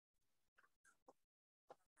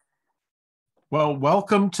Well,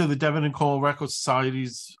 welcome to the Devon and Cole Record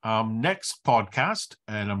Society's next podcast.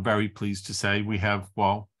 And I'm very pleased to say we have,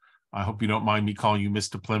 well, I hope you don't mind me calling you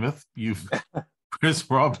Mr. Plymouth. You've Chris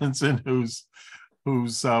Robinson, who's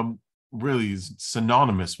really is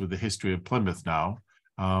synonymous with the history of Plymouth now,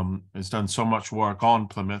 has done so much work on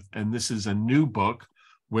Plymouth. And this is a new book,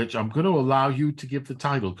 which I'm going to allow you to give the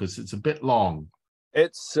title because it's a bit long.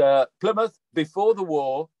 It's Plymouth Before the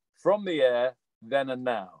War, From the Air, Then and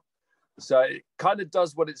Now. So it kind of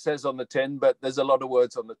does what it says on the tin, but there's a lot of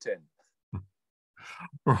words on the tin.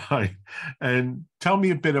 Right. And tell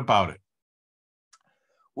me a bit about it.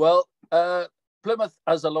 Well, Plymouth,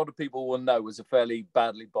 as a lot of people will know, was a fairly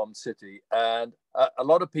badly bombed city. And a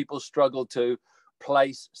lot of people struggle to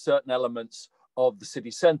place certain elements of the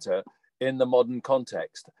city centre in the modern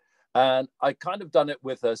context. And I kind of done it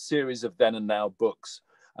with a series of then and now books.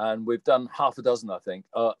 And we've done half a dozen, I think,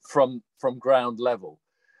 from ground level.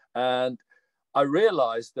 And I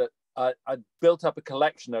realized that I'd built up a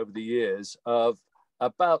collection over the years of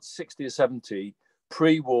about 60 or 70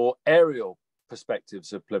 pre-war aerial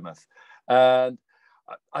perspectives of Plymouth. And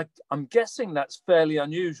I'm guessing that's fairly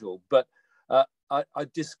unusual, but I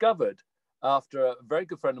discovered after a very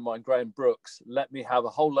good friend of mine, Graham Brooks, let me have a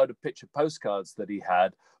whole load of picture postcards that he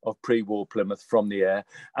had of pre-war Plymouth from the air.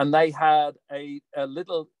 And they had a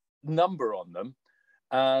little number on them.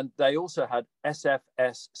 And they also had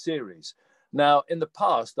SFS series. Now, in the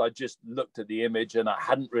past, I just looked at the image and I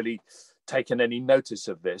hadn't really taken any notice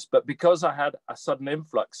of this. But because I had a sudden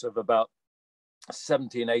influx of about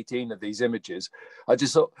 17, 18 of these images, I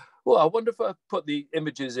just thought, well, I wonder if I put the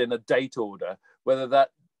images in a date order, whether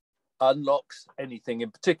that unlocks anything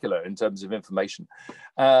in particular in terms of information.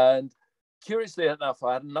 And curiously enough,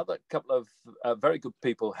 I had another couple of very good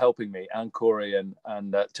people helping me, Anne Corey and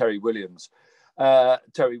Terry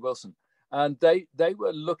Wilson, and they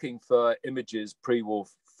were looking for images, pre-war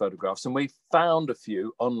photographs, and we found a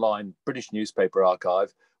few online, British Newspaper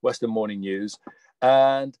Archive, Western Morning News,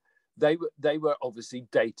 and they were obviously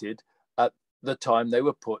dated at the time they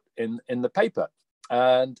were put in the paper.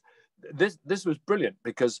 And this was brilliant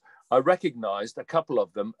because I recognized a couple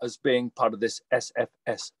of them as being part of this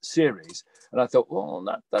SFS series, and I thought, well,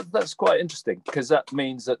 that's quite interesting because that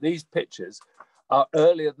means that these pictures are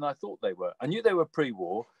earlier than I thought they were. I knew they were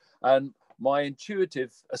pre-war, and my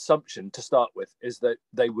intuitive assumption to start with is that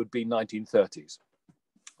they would be 1930s.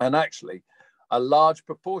 And actually, a large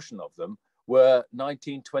proportion of them were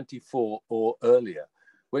 1924 or earlier,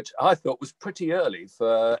 which I thought was pretty early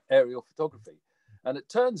for aerial photography. And it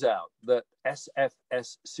turns out that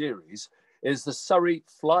SFS series is the Surrey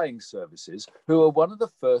Flying Services, who are one of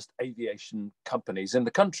the first aviation companies in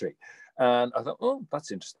the country. And I thought, oh,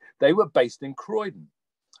 that's interesting. They were based in Croydon.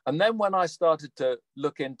 And then when I started to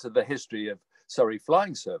look into the history of Surrey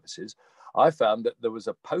Flying Services, I found that there was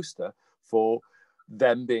a poster for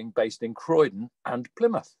them being based in Croydon and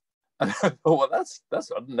Plymouth. And I thought, well, that's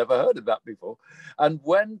I'd never heard of that before. And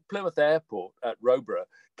when Plymouth Airport at Roborough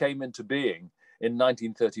came into being in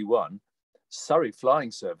 1931, Surrey Flying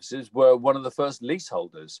Services were one of the first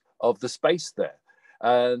leaseholders of the space there.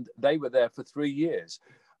 And they were there for 3 years.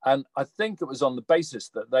 And I think it was on the basis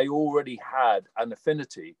that they already had an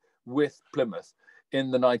affinity with Plymouth in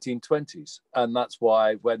the 1920s. And that's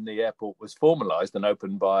why when the airport was formalized and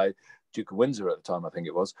opened by Duke of Windsor at the time, I think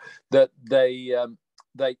it was, that they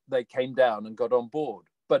came down and got on board.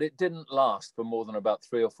 But it didn't last for more than about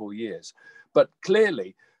 3 or 4 years. But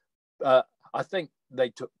clearly, I think they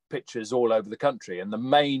took pictures all over the country. And the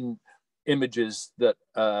main images that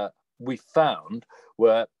we found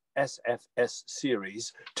were SFS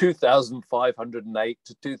series 2508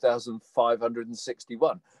 to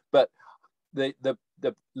 2561. But the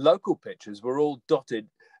local pictures were all dotted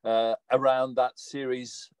around that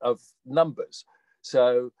series of numbers.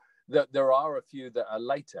 So there are a few that are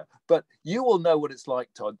later. But you will know what it's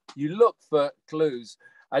like, Todd. You look for clues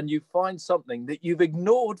and you find something that you've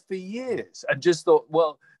ignored for years and just thought,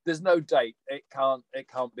 well, there's no date. It can't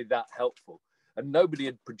be that helpful. And nobody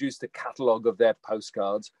had produced a catalogue of their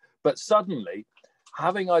postcards. But suddenly,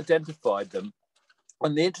 having identified them,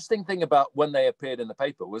 and the interesting thing about when they appeared in the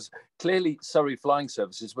paper was clearly Surrey Flying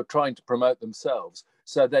Services were trying to promote themselves.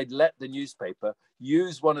 So they'd let the newspaper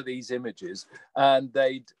use one of these images and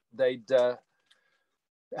they'd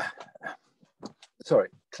sorry,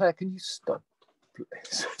 Claire, can you stop?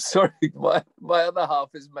 Sorry, my other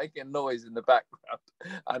half is making noise in the background,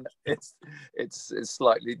 and it's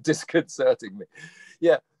slightly disconcerting me.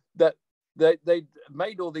 Yeah, that they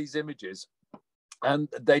made all these images, and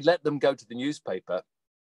they let them go to the newspaper,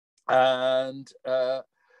 and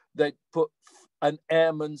they put an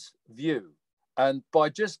airman's view, and by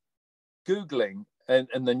just Googling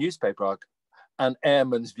in the newspaper arc an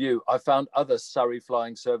airman's view, I found other Surrey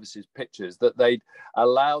Flying Services pictures that they'd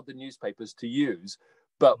allowed the newspapers to use,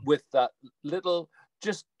 but with that little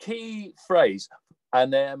just key phrase,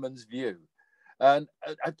 an airman's view. And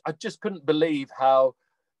I just couldn't believe how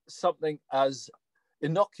something as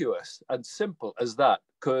innocuous and simple as that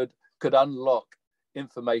could unlock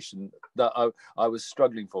information that I was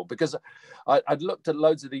struggling for, because I'd looked at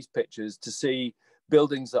loads of these pictures to see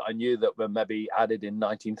buildings that I knew that were maybe added in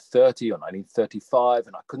 1930 or 1935,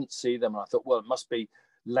 and I couldn't see them. And I thought, well, it must be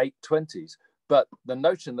late 20s. But the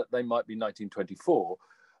notion that they might be 1924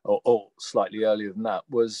 or slightly earlier than that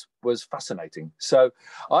was fascinating. So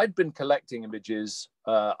I'd been collecting images.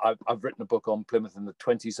 I've written a book on Plymouth in the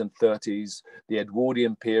 20s and 30s, the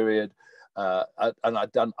Edwardian period, and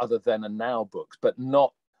I'd done other then and now books, but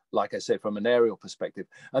not, like I say, from an aerial perspective.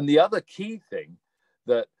 And the other key thing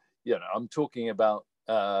that, I'm talking about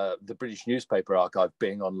the British Newspaper Archive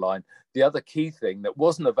being online. The other key thing that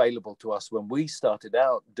wasn't available to us when we started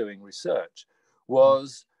out doing research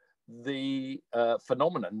was the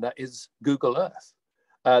phenomenon that is Google Earth.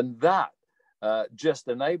 And that just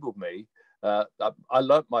enabled me, I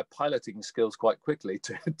learnt my piloting skills quite quickly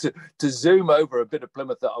to zoom over a bit of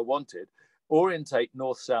Plymouth that I wanted, orientate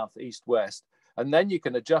north, south, east, west, and then you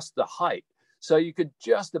can adjust the height. So you could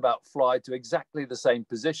just about fly to exactly the same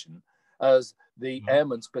position as the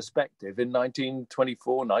airman's perspective in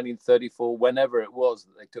 1924, 1934, whenever it was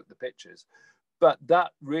that they took the pictures. But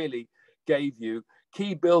that really gave you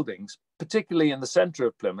key buildings, particularly in the center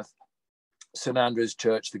of Plymouth, St Andrew's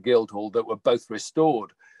Church, the Guildhall, that were both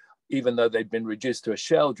restored, even though they'd been reduced to a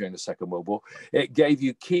shell during the Second World War. It gave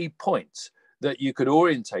you key points that you could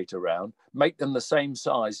orientate around, make them the same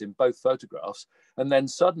size in both photographs, and then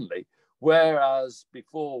suddenly, whereas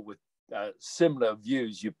before with similar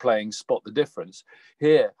views, you're playing spot the difference,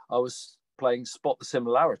 here I was playing spot the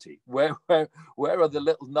similarity. Where are the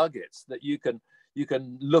little nuggets that you can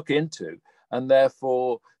look into and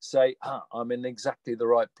therefore say, I'm in exactly the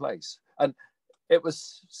right place? And it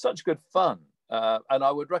was such good fun. And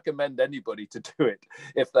I would recommend anybody to do it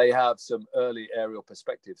if they have some early aerial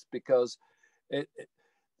perspectives, because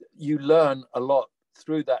you learn a lot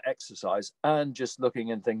through that exercise and just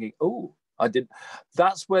looking and thinking,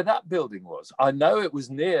 that's where that building was. I know it was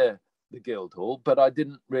near the Guildhall, but I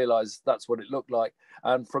didn't realize that's what it looked like.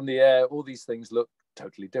 And from the air, all these things look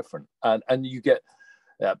totally different. And you get,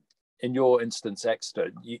 in your instance,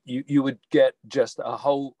 Exeter, you would get just a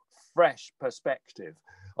whole fresh perspective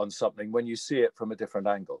on something when you see it from a different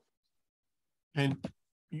angle. And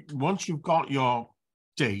once you've got your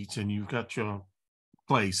date and you've got your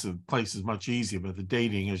place, the place is much easier, but the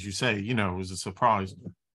dating, as you say, was a surprise.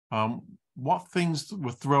 What things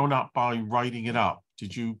were thrown up by writing it up?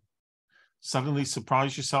 Did you suddenly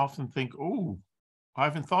surprise yourself and think, I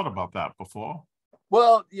haven't thought about that before?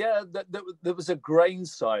 Well, yeah, there was a grain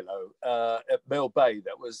silo at Mill Bay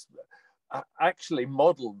that was actually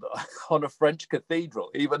modeled on a French cathedral,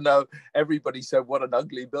 even though everybody said what an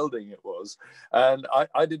ugly building it was. And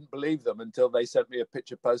I didn't believe them until they sent me a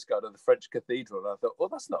picture postcard of the French cathedral. And I thought, well,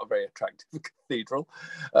 that's not a very attractive cathedral.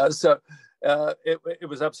 So it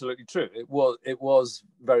was absolutely true. It was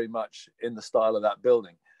very much in the style of that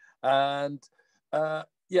building. And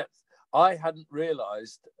yes, I hadn't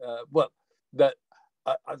realized, that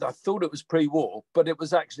I thought it was pre-war, but it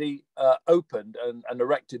was actually opened and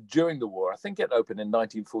erected during the war. I think it opened in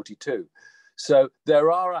 1942. So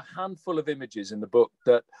there are a handful of images in the book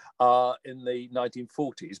that are in the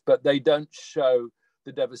 1940s, but they don't show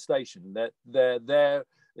the devastation. They're there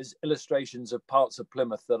as illustrations of parts of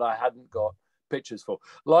Plymouth that I hadn't got pictures for,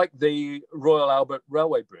 like the Royal Albert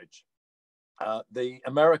Railway Bridge. The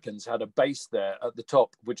Americans had a base there at the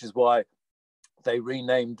top, which is why they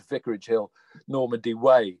renamed Vicarage Hill Normandy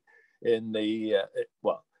Way in the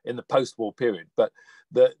in the post-war period. But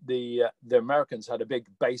the Americans had a big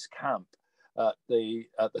base camp at the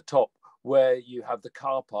top, where you have the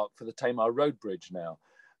car park for the Tamar Road Bridge now.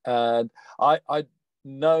 And I'd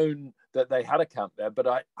known that they had a camp there, but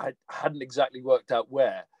I hadn't exactly worked out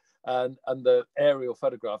where. And the aerial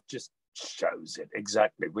photograph just shows it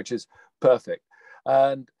exactly, which is perfect.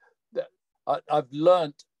 And I've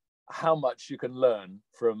learned how much you can learn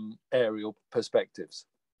from aerial perspectives,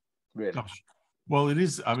 really. Gosh. Well, it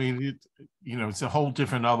is. I mean, it's a whole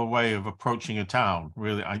different other way of approaching a town,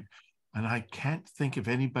 really. I can't think of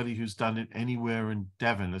anybody who's done it anywhere in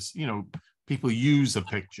Devon. It's, people use a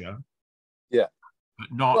picture, but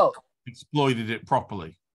not exploited it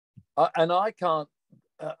properly. And I can't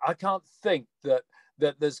think that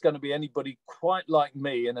there's going to be anybody quite like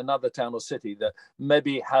me in another town or city that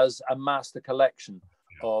maybe has amassed a collection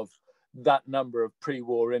of that number of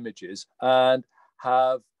pre-war images and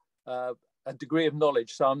have a degree of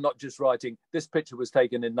knowledge. So I'm not just writing, this picture was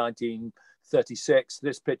taken in 1936,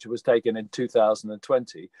 this picture was taken in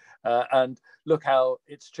 2020, and look how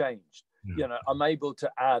it's changed. Yeah. You know, I'm able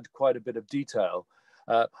to add quite a bit of detail.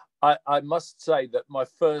 I must say that my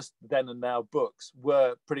first Then and Now books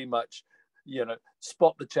were pretty much, you know,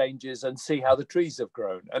 spot the changes and see how the trees have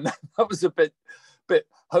grown. And that was a bit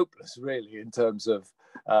hopeless, really, in terms of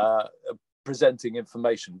presenting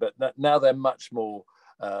information. But now they're much more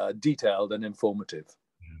detailed and informative.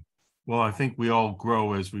 Well, I think we all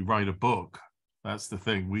grow as we write a book. That's the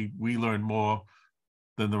thing. We learn more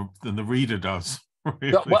than the reader does.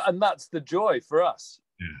 Really. Well, and that's the joy for us.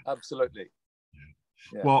 Yeah. Absolutely.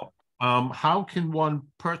 Yeah. Well, how can one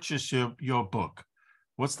purchase your book?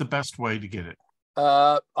 What's the best way to get it?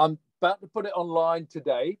 I'm about to put it online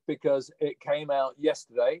today because it came out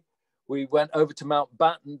yesterday. We went over to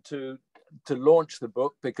Mountbatten to launch the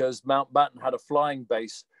book because Mountbatten had a flying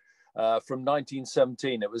base from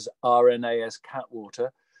 1917. It was RNAS Catwater.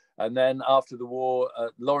 And then after the war,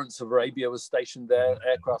 Lawrence of Arabia was stationed there,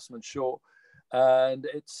 Aircraftsman Shaw. And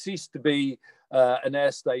it ceased to be an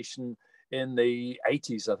air station in the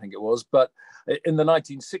 80s, I think it was. But in the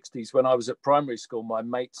 1960s, when I was at primary school, my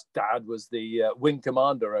mate's dad was the wing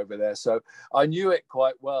commander over there. So I knew it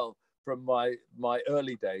quite well from my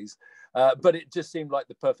early days. But it just seemed like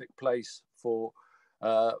the perfect place for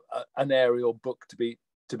an aerial book to be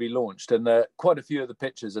launched. And quite a few of the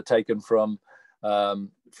pictures are taken from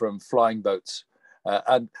flying boats.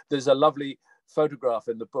 And there's a lovely photograph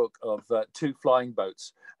in the book of 2 flying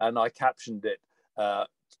boats, and I captioned it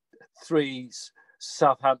 3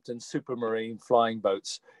 Southampton Supermarine flying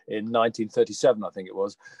boats in 1937, I think it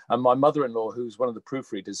was. And my mother-in-law, who's one of the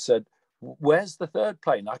proofreaders, said, "Where's the 3rd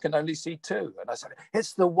plane? I can only see 2." And I said,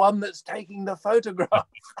 "It's the one that's taking the photograph."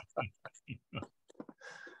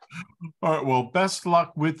 All right, well, best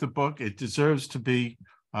luck with the book. It deserves to be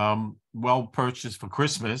well purchased for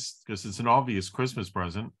Christmas because it's an obvious Christmas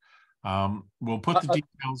present. We'll put the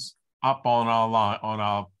details up on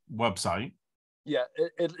our website. Yeah,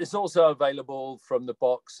 it's also available from the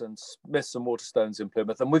box and Smiths and Waterstones in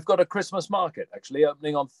Plymouth. And we've got a Christmas market actually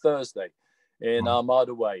opening on Thursday in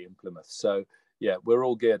Armada Way in Plymouth. So, yeah, we're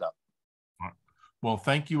all geared up. All right. Well,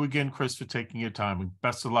 thank you again, Chris, for taking your time, and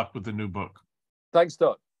best of luck with the new book. Thanks,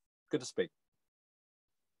 Todd. Good to speak.